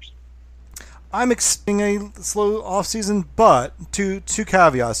of years. I'm expecting a slow offseason, but two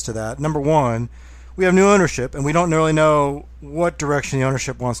caveats to that. Number one, we have new ownership, and we don't really know what direction the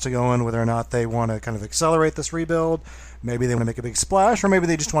ownership wants to go in, whether or not they want to kind of accelerate this rebuild. Maybe they want to make a big splash, or maybe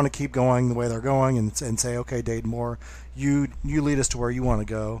they just want to keep going the way they're going and say, okay, Dayton Moore, you lead us to where you want to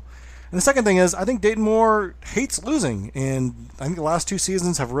go. And the second thing is, I think Dayton Moore hates losing, and I think the last 2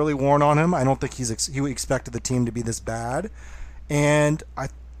 seasons have really worn on him. I don't think he expected the team to be this bad, and I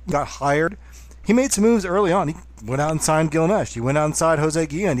got hired. He made some moves early on. He went out and signed Gil Nesh. He went out and signed Jose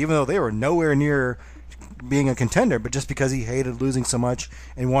Guillen, even though they were nowhere near being a contender, but just because he hated losing so much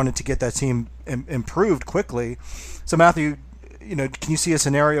and wanted to get that team improved quickly. So Matthew, can you see a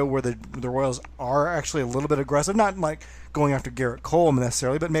scenario where the Royals are actually a little bit aggressive, not like going after Garrett Cole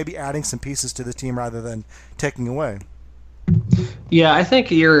necessarily, but maybe adding some pieces to the team rather than taking away? Yeah, I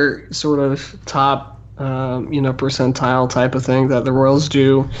think your sort of top percentile type of thing that the Royals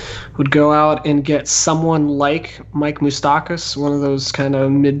do would go out and get someone like Mike Moustakas, one of those kind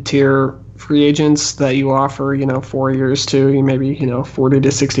of mid-tier free agents that you offer, 4 years to maybe, $40 to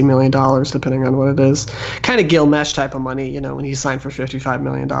 $60 million, depending on what it is. Kind of Gil Nesh type of money, when he signed for $55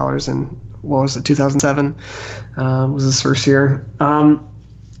 million in, 2007 was his first year.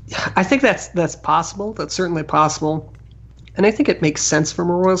 I think that's possible. That's certainly possible. And I think it makes sense from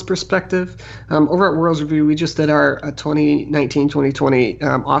a Royals perspective. Over at Royals Review, we just did our 2019-2020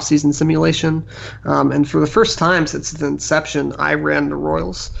 offseason simulation. And for the first time since its inception, I ran the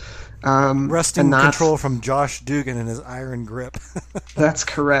Royals. Wresting control from Josh Dugan and his iron grip. That's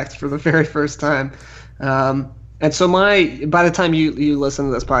correct, for the very first time. And so by the time you listen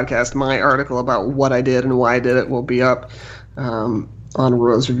to this podcast, my article about what I did and why I did it will be up on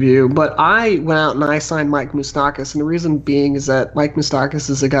Royals Review. But I went out and I signed Mike Moustakas, and the reason being is that Mike Moustakas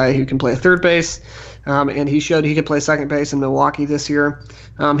is a guy who can play third base, and he showed he could play second base in Milwaukee this year.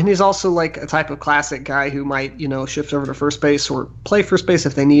 And he's also like a type of classic guy who might, shift over to first base or play first base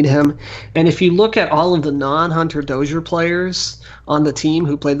if they need him. And if you look at all of the non-Hunter Dozier players on the team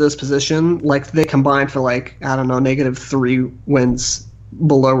who played this position, like they combined for -3 wins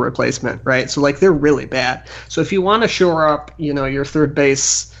below replacement, right? So they're really bad. So if you want to shore up, your third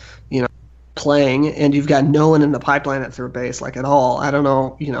base, playing, and you've got no one in the pipeline at third base at all, I don't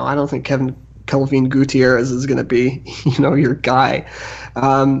know, I don't think Kelvin Gutierrez is going to be, your guy.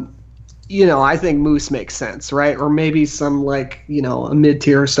 I think Moose makes sense, right? Or maybe some a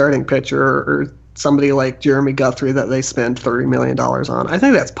mid-tier starting pitcher or somebody like Jeremy Guthrie that they spend $30 million on. I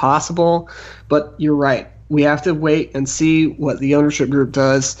think that's possible, but you're right. We have to wait and see what the ownership group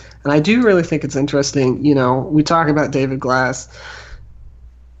does. And I do really think it's interesting. We talk about David Glass,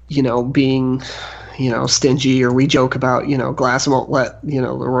 being, stingy, or we joke about, Glass won't let, the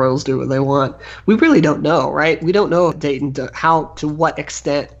Royals do what they want. We really don't know, right? We don't know if to what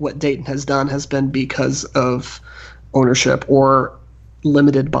extent what Dayton has done has been because of ownership or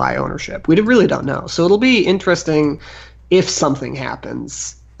limited by ownership. We really don't know. So it'll be interesting if something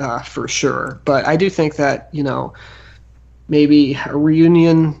happens. For sure. But I do think that, maybe a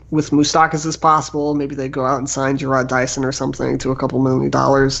reunion with Moustakas is possible. Maybe they go out and sign Gerard Dyson or something to a couple $1 million.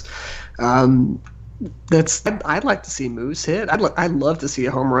 I'd like to see Moose hit. I'd love to see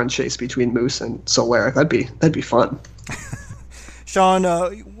a home run chase between Moose and Soler. That'd be fun. Sean,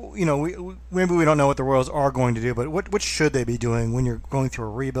 maybe we don't know what the Royals are going to do, but what should they be doing when you're going through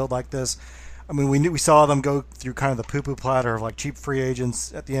a rebuild like this? I mean, we saw them go through kind of the poo-poo platter of cheap free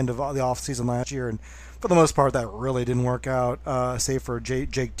agents at the end of the offseason last year, and for the most part, that really didn't work out, save for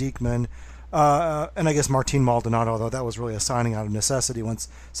Jake Diekman. And I guess Martin Maldonado, although that was really a signing out of necessity once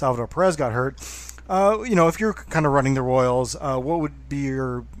Salvador Perez got hurt. If you're kind of running the Royals, what would be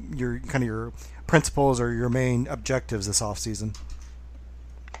your principles or your main objectives this offseason?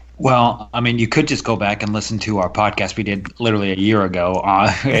 Well, I mean, you could just go back and listen to our podcast we did literally a year ago.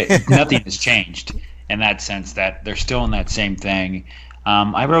 Nothing has changed in that sense, that they're still in that same thing.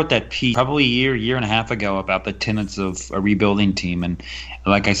 I wrote that piece probably a year and a half ago about the tenets of a rebuilding team. And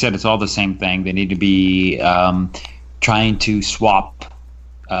like I said, it's all the same thing. They need to be trying to swap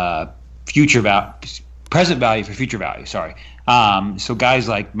present value for future value. Sorry. So guys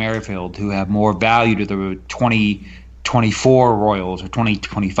like Merrifield, who have more value to the 2024 Royals or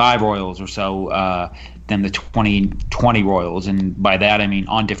 2025 Royals or so than the 2020 Royals, and by that I mean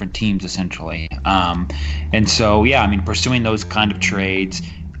on different teams essentially. And so yeah, I mean, pursuing those kind of trades,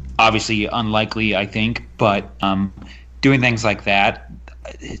 obviously unlikely, I think, but doing things like that.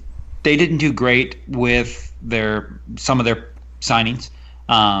 They didn't do great with some of their signings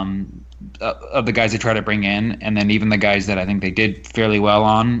of the guys they try to bring in, and then even the guys that I think they did fairly well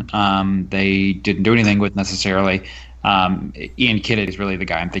on, they didn't do anything with necessarily. Ian Kidd is really the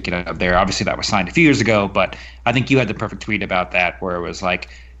guy I'm thinking of there. Obviously, that was signed a few years ago, but I think you had the perfect tweet about that, where it was like,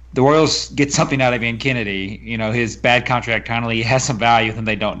 the Royals get something out of Ian Kennedy. His bad contract finally has some value, and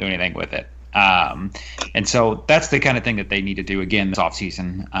they don't do anything with it. And so that's the kind of thing that they need to do again this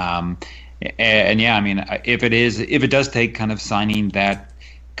offseason. And yeah, I mean, if it does take kind of signing that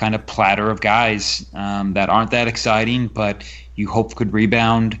kind of platter of guys that aren't that exciting, but you hope could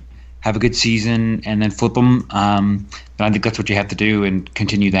rebound, have a good season, and then flip them, then I think that's what you have to do, and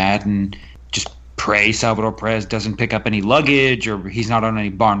continue that, and just pray Salvador Perez doesn't pick up any luggage, or he's not on any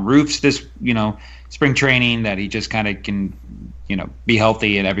barn roofs this spring training, that he just kind of can be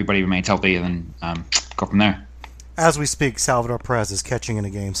healthy and everybody remains healthy, and then go from there. As we speak, Salvador Perez is catching in a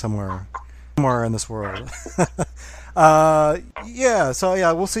game somewhere in this world.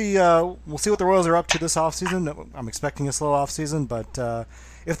 We'll see what the Royals are up to this offseason. I'm expecting a slow offseason, but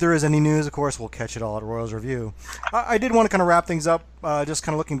if there is any news, of course, we'll catch it all at Royals Review. I did want to kind of wrap things up, just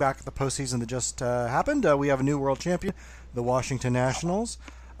kind of looking back at the postseason that just happened. We have a new world champion, the Washington Nationals.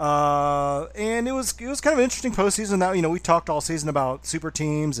 And it was kind of an interesting postseason. That we talked all season about super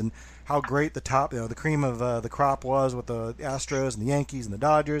teams and how great the cream of the crop was with the Astros and the Yankees and the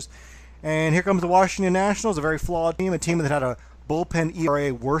Dodgers. And here comes the Washington Nationals, a very flawed team, a team that had a bullpen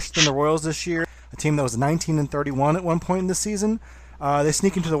ERA worse than the Royals this year, a team that was 19-31 at one point in the season. They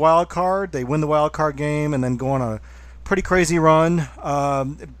sneak into the wild card, they win the wild card game, and then go on a pretty crazy run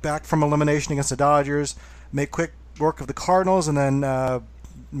back from elimination against the Dodgers, make quick work of the Cardinals, and then have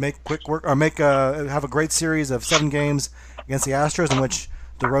a great series of 7 games against the Astros, in which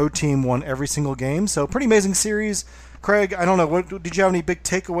the road team won every single game. So pretty amazing series. Craig, I don't know. Did you have any big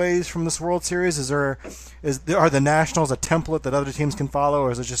takeaways from this World Series? Are the Nationals a template that other teams can follow,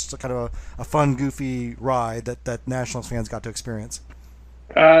 or is it just kind of a fun, goofy ride that Nationals fans got to experience?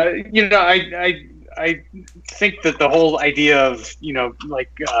 I think that the whole idea of the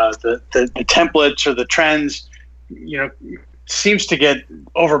templates or the trends, seems to get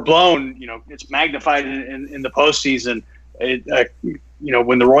overblown. It's magnified in the postseason.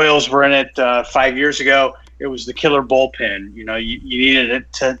 When the Royals were in it 5 years ago, it was the killer bullpen. You needed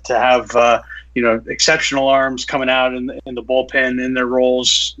it to have exceptional arms coming out in the bullpen in their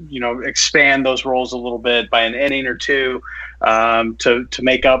roles. Expand those roles a little bit by an inning or two to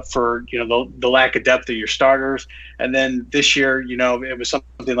make up for the lack of depth of your starters. And then this year, it was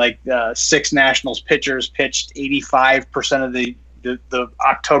something like 6 Nationals pitchers pitched 85% of the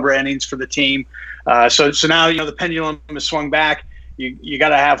October innings for the team. So now the pendulum has swung back. You got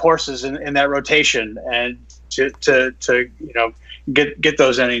to have horses in that rotation and to get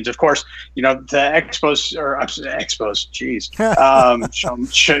those innings. Of course, the Expos. Geez,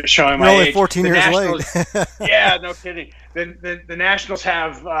 showing my only age. 14 years Nationals, late. Yeah, no kidding. The Nationals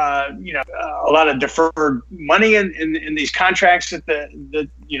have a lot of deferred money in these contracts that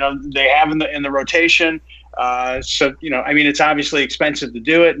they have in the rotation. It's obviously expensive to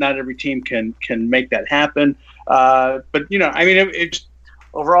do it. Not every team can make that happen. It's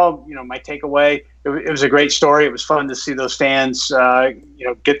overall, my takeaway, it was a great story. It was fun to see those fans,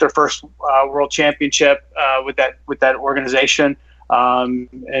 get their first world championship with that organization.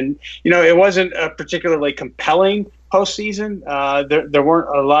 It wasn't a particularly compelling postseason. There weren't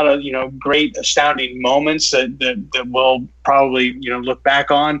a lot of great, astounding moments that we'll probably look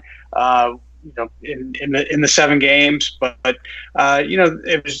back on. In the 7 games, but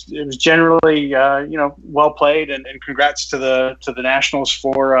it was generally well played, and congrats to the Nationals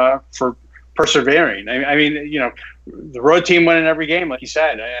for persevering. I mean, the road team winning every game, like you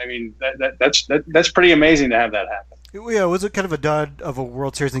said. I mean, that's pretty amazing to have that happen. Yeah, it was a kind of a dud of a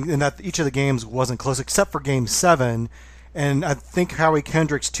World Series in that each of the games wasn't close except for Game 7. And I think Howie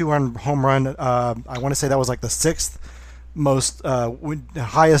Kendrick's 2-run home run, I want to say that was like the sixth most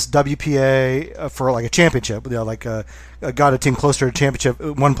highest WPA for like a championship. Like got a team closer to championship.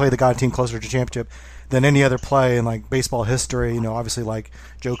 One play that got a team closer to championship than any other play in like baseball history. Obviously like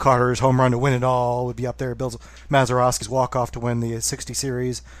Joe Carter's home run to win it all would be up there. Bill Mazeroski's walk off to win the 60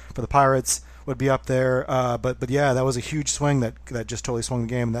 series for the Pirates would be up there. But yeah, that was a huge swing that just totally swung the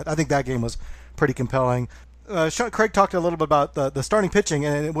game. I think that game was pretty compelling. Craig talked a little bit about the starting pitching,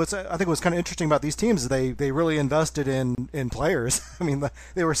 and I think it was kind of interesting about these teams. They really invested in players. I mean,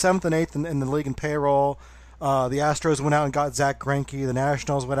 they were 7th and 8th in the league in payroll. The Astros went out and got Zach Greinke. The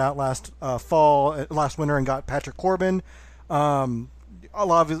Nationals went out last winter and got Patrick Corbin. A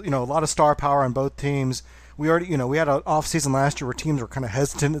lot of star power on both teams. We already, we had an off season last year where teams were kind of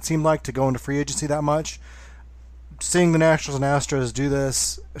hesitant. It seemed like to go into free agency that much. Seeing the Nationals and Astros do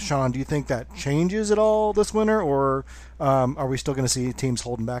this, Sean, do you think that changes at all this winter, or are we still going to see teams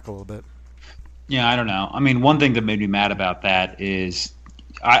holding back a little bit? Yeah, I don't know. I mean, one thing that made me mad about that is,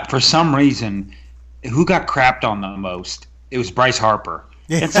 for some reason, who got crapped on the most? It was Bryce Harper.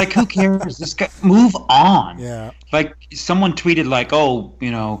 Yeah. It's like, who cares? This guy, move on. Yeah. Like someone tweeted, like, oh,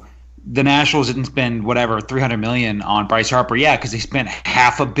 the Nationals didn't spend whatever $300 million on Bryce Harper. Yeah, because they spent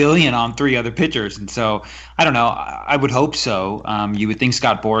 $500 million on 3 other pitchers, and so I don't know. I would hope so. You would think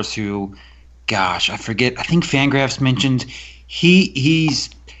Scott Boras, who, gosh, I forget. I think Fangraphs mentioned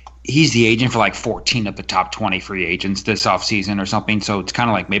he's the agent for like 14 of the top 20 free agents this offseason or something. So it's kind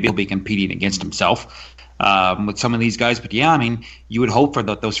of like maybe he'll be competing against himself with some of these guys. But yeah, I mean, you would hope for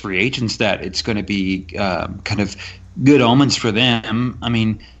those free agents that it's going to be kind of good omens for them. I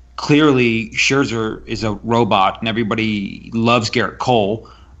mean, clearly Scherzer is a robot, and everybody loves Garrett Cole.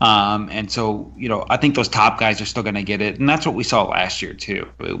 And so, I think those top guys are still going to get it. And that's what we saw last year, too.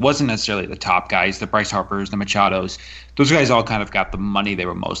 It wasn't necessarily the top guys, the Bryce Harpers, the Machados. Those guys all kind of got the money they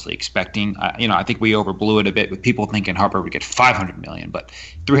were mostly expecting. I think we overblew it a bit with people thinking Harper would get $500 million, but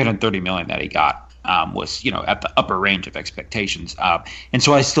 $330 million that he got was, at the upper range of expectations. And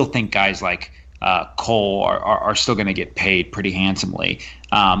so I still think guys like Cole are still going to get paid pretty handsomely.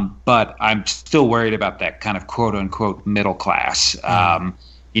 But I'm still worried about that kind of quote-unquote middle class.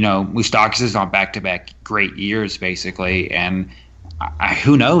 Moustakas is on back-to-back great years, basically, and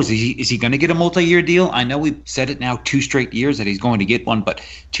who knows? Is he going to get a multi-year deal? I know we've said it now 2 straight years that he's going to get one, but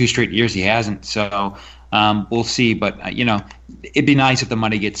 2 straight years he hasn't. So we'll see. But, it'd be nice if the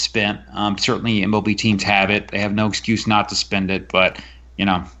money gets spent. Certainly MLB teams have it. They have no excuse not to spend it, but,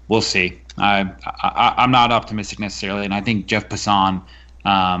 we'll see. I'm not optimistic necessarily, and I think Jeff Passan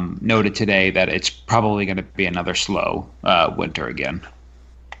noted today that it's probably going to be another slow winter again.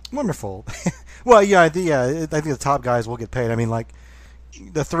 Wonderful. Well, yeah, I think the top guys will get paid. I mean, like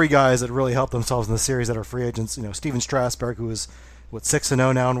the 3 guys that really helped themselves in the series that are free agents. Steven Strasburg, who is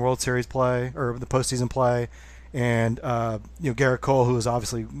 6-0 now in World Series play or the postseason play, and Garrett Cole, who is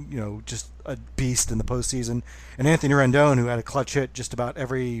obviously just a beast in the postseason, and Anthony Rendon, who had a clutch hit just about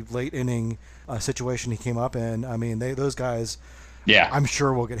every late inning situation he came up in. I mean, those guys. Yeah, I'm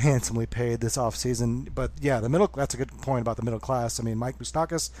sure we'll get handsomely paid this offseason. But yeah, that's a good point about the middle class. I mean, Mike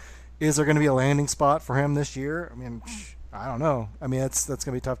Moustakas, is there going to be a landing spot for him this year? I mean, I don't know. I mean, that's going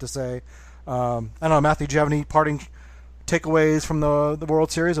to be tough to say. I don't know, Matthew, do you have any parting takeaways from the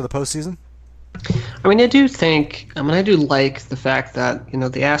World Series or the postseason? I mean, I do like the fact that,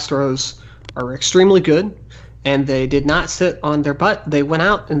 the Astros are extremely good, and they did not sit on their butt. They went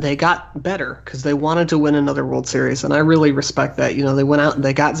out and they got better because they wanted to win another World Series, and I really respect that. They went out and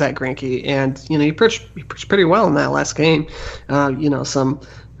they got Zach Greinke, and he pitched pretty well in that last game. Some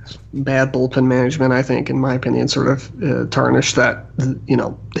bad bullpen management, I think, in my opinion, sort of tarnished that,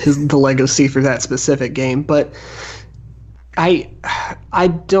 the legacy for that specific game. But I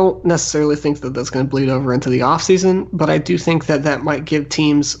don't necessarily think that that's going to bleed over into the offseason, but I do think that might give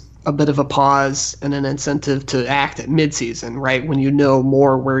teams a bit of a pause and an incentive to act at midseason, right? When you know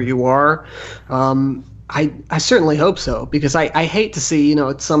more where you are. I certainly hope so, because I hate to see,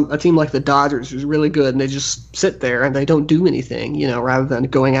 a team like the Dodgers who's really good and they just sit there and they don't do anything, rather than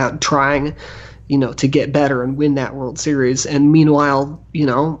going out and trying, to get better and win that World Series. And meanwhile,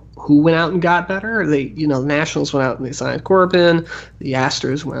 who went out and got better? The Nationals went out and they signed Corbin. The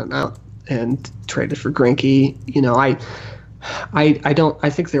Astros went out and traded for Greinke. I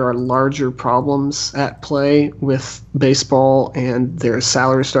think there are larger problems at play with baseball and their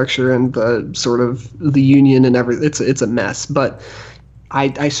salary structure and the sort of the union and everything. It's a mess. But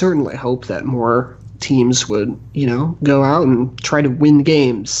I certainly hope that more teams would, go out and try to win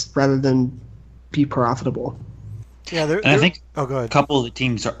games rather than be profitable. Yeah, and I think go ahead. A couple of the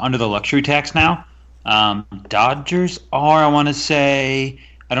teams are under the luxury tax now. Dodgers are, I want to say,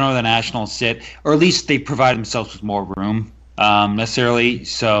 I don't know where the Nationals sit, or at least they provide themselves with more room necessarily.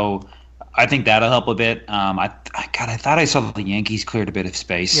 So I think that'll help a bit. I thought I saw the Yankees cleared a bit of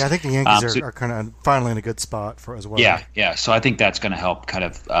space. Yeah, I think the Yankees are kind of finally in a good spot for as well. Yeah. So I think that's going to help kind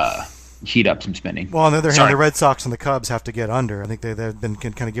of heat up some spending. Well, on the other hand, the Red Sox and the Cubs have to get under. I think they've been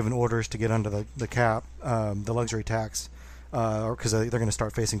kind of given orders to get under the cap, the luxury tax, because they're going to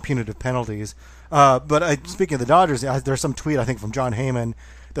start facing punitive penalties. But speaking of the Dodgers, there's some tweet I think from John Heyman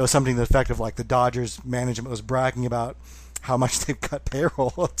that was something to the effect of like the Dodgers management was bragging about how much they've cut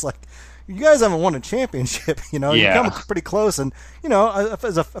payroll. It's like, you guys haven't won a championship, You've come pretty close. And,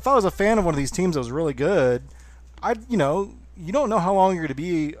 if I was a fan of one of these teams that was really good, you don't know how long you're going to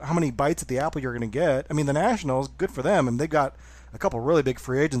be, how many bites at the apple you're going to get. I mean, the Nationals, good for them. And they've got a couple really big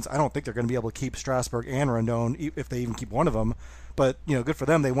free agents. I don't think they're going to be able to keep Strasburg and Rendon, if they even keep one of them. But, good for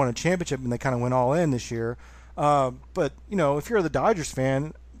them. They won a championship and they kind of went all in this year. But, if you're the Dodgers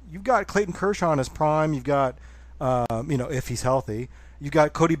fan, you've got Clayton Kershaw in his prime. You've got, if he's healthy. You've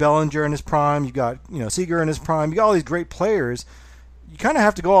got Cody Bellinger in his prime. You've got, Seager in his prime. You got all these great players. You kind of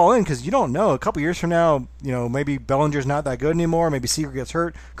have to go all in because you don't know. A couple years from now, maybe Bellinger's not that good anymore. Maybe Seager gets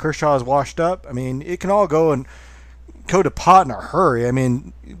hurt. Kershaw is washed up. I mean, it can all go to pot in a hurry. I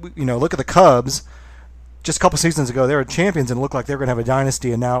mean, look at the Cubs. Just a couple seasons ago, they were champions and it looked like they were going to have a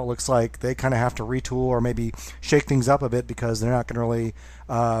dynasty, and now it looks like they kind of have to retool or maybe shake things up a bit because they're not going to really,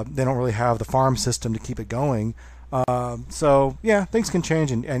 they don't really have the farm system to keep it going. So yeah, things can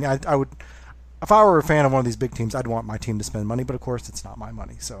change, and I would, if I were a fan of one of these big teams, I'd want my team to spend money, but of course it's not my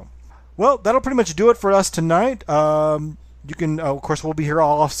money. So, well, that'll pretty much do it for us tonight. You can, of course, we'll be here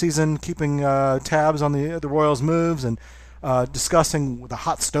all off season, keeping tabs on the Royals' moves and discussing the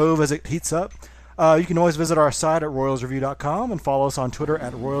hot stove as it heats up. You can always visit our site at royalsreview.com and follow us on Twitter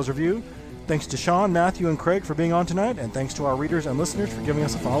at royalsreview. Thanks to Sean, Matthew, and Craig for being on tonight, and thanks to our readers and listeners for giving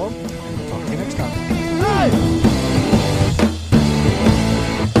us a follow. And we'll talk to you next time. Hey!